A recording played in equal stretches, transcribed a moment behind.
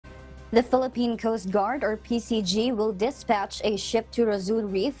The Philippine Coast Guard, or PCG, will dispatch a ship to Rozul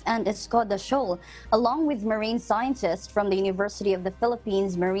Reef and Escoda shoal, along with marine scientists from the University of the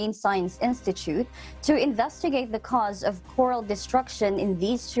Philippines Marine Science Institute, to investigate the cause of coral destruction in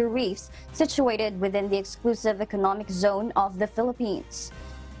these two reefs situated within the exclusive economic zone of the Philippines.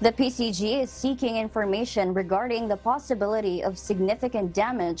 The PCG is seeking information regarding the possibility of significant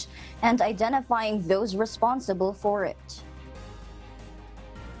damage and identifying those responsible for it.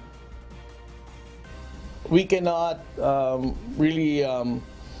 We cannot really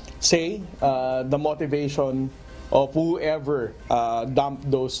say the motivation of whoever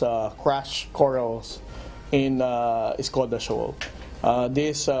dumped those crash corals in Escoda shoal.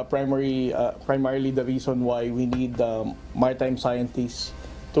 This primarily the reason why we need maritime scientists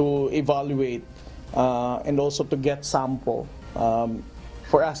to evaluate and also to get sample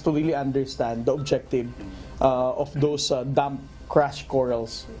for us to really understand the objective of those dumped crash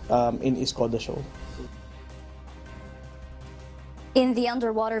corals in Escoda shoal. In the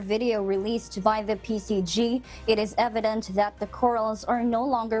underwater video released by the PCG, it is evident that the corals are no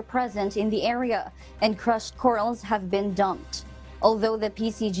longer present in the area and crushed corals have been dumped. Although the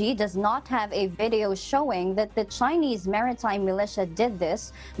PCG does not have a video showing that the Chinese maritime militia did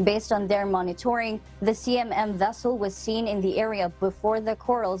this, based on their monitoring, the CMM vessel was seen in the area before the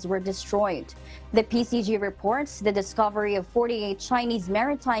corals were destroyed. The PCG reports the discovery of 48 Chinese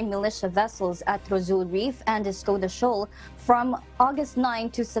maritime militia vessels at Rozul Reef and Escoda shoal from August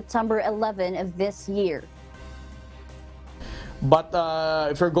 9 to September 11 of this year. But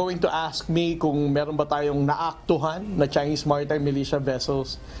if you're going to ask me kung meron ba tayong naaktuhan na Chinese maritime militia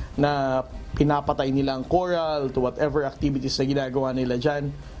vessels na pinapatay nila ang coral to whatever activities na ginagawa nila dyan,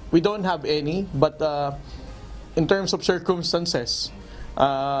 we don't have any. But in terms of circumstances,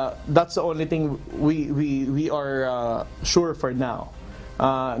 that's the only thing we are sure for now.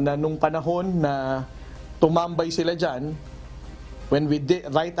 Na nung panahon na tumambay sila dyan,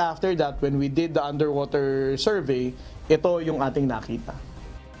 right after that, when we did the underwater survey, ito yung ating nakita.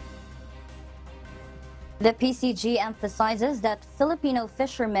 The PCG emphasizes that Filipino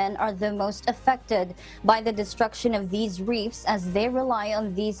fishermen are the most affected by the destruction of these reefs as they rely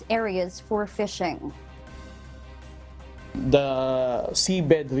on these areas for fishing. The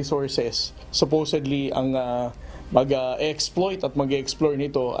seabed resources, supposedly ang mag-exploit at mag-explore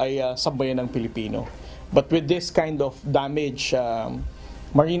nito ay sambayan ng Pilipino. But with this kind of damage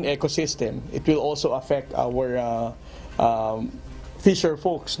marine ecosystem, it will also affect our fisher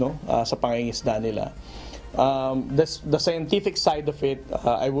folks, no, sa pangingisda nila. The scientific side of it,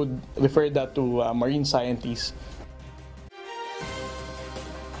 I would refer that to marine scientists